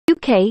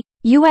UK,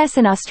 US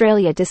and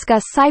Australia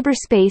discuss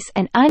cyberspace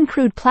and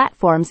uncrewed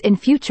platforms in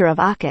future of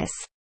Aukus.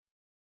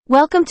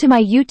 Welcome to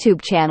my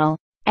YouTube channel,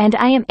 and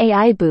I am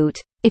AI Boot.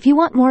 If you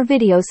want more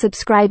videos,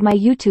 subscribe my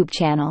YouTube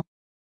channel.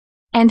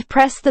 And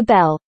press the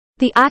bell.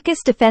 The Aukus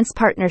defense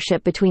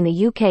partnership between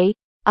the UK,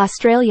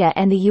 Australia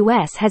and the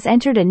US has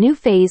entered a new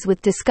phase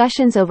with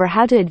discussions over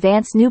how to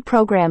advance new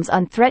programs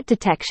on threat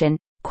detection,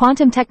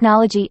 quantum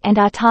technology and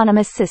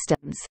autonomous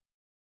systems.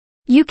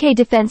 UK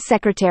Defense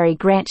Secretary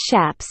Grant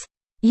Shapps,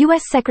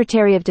 US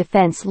Secretary of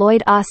Defense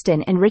Lloyd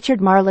Austin and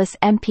Richard Marles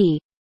MP,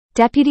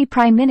 Deputy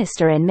Prime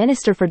Minister and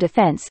Minister for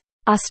Defense,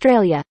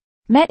 Australia,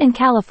 met in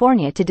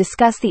California to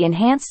discuss the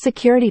enhanced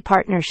security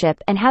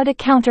partnership and how to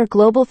counter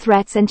global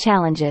threats and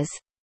challenges.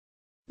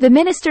 The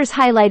ministers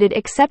highlighted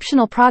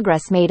exceptional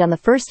progress made on the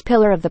first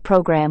pillar of the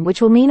program,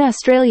 which will mean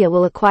Australia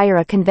will acquire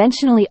a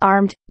conventionally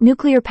armed,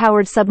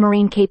 nuclear-powered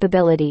submarine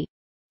capability,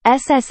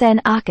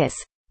 SSN Aukus,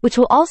 which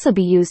will also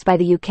be used by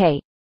the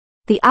UK.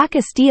 The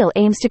Aukus deal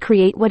aims to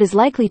create what is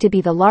likely to be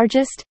the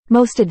largest,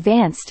 most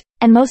advanced,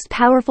 and most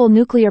powerful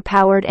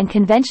nuclear-powered and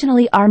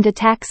conventionally armed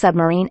attack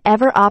submarine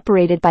ever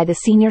operated by the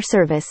senior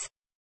service.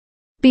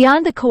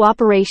 Beyond the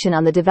cooperation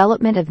on the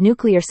development of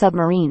nuclear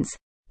submarines,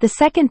 the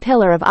second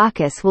pillar of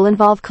Aukus will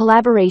involve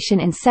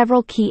collaboration in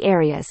several key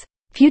areas.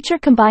 Future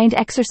combined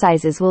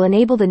exercises will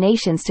enable the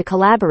nations to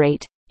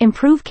collaborate,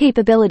 improve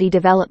capability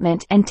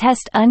development and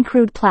test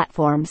uncrewed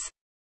platforms.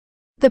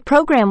 The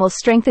program will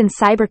strengthen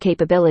cyber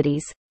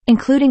capabilities,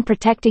 including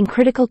protecting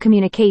critical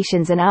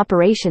communications and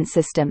operation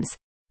systems.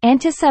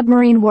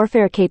 Anti-submarine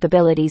warfare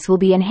capabilities will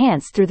be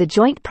enhanced through the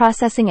joint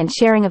processing and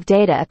sharing of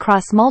data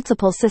across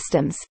multiple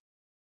systems.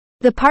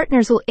 The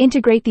partners will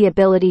integrate the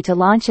ability to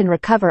launch and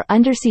recover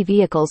undersea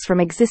vehicles from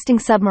existing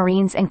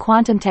submarines, and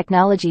quantum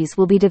technologies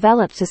will be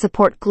developed to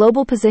support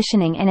global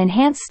positioning and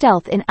enhance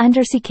stealth in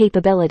undersea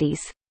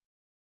capabilities.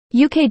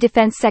 UK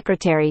Defence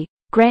Secretary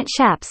Grant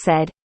Shapps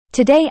said,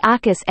 "Today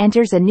Aukus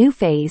enters a new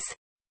phase.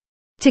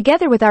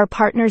 Together with our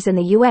partners in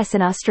the US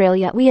and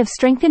Australia, we have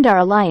strengthened our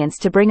alliance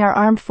to bring our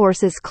armed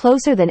forces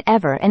closer than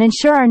ever and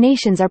ensure our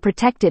nations are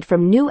protected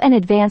from new and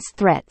advanced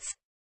threats.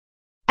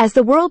 As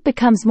the world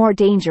becomes more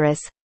dangerous,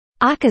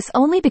 Aukus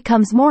only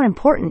becomes more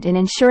important in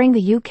ensuring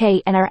the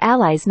UK and our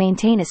allies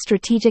maintain a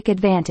strategic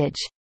advantage.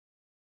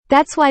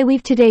 That's why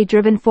we've today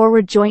driven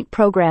forward joint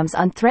programs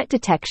on threat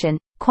detection,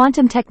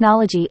 quantum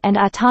technology and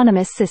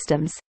autonomous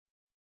systems.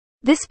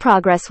 This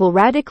progress will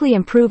radically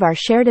improve our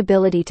shared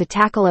ability to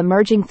tackle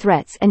emerging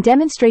threats and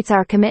demonstrates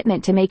our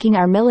commitment to making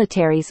our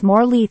militaries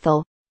more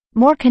lethal,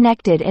 more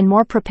connected and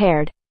more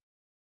prepared."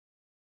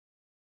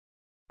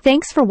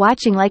 Thanks for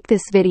watching. Like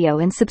this video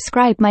and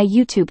subscribe my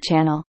YouTube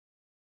channel.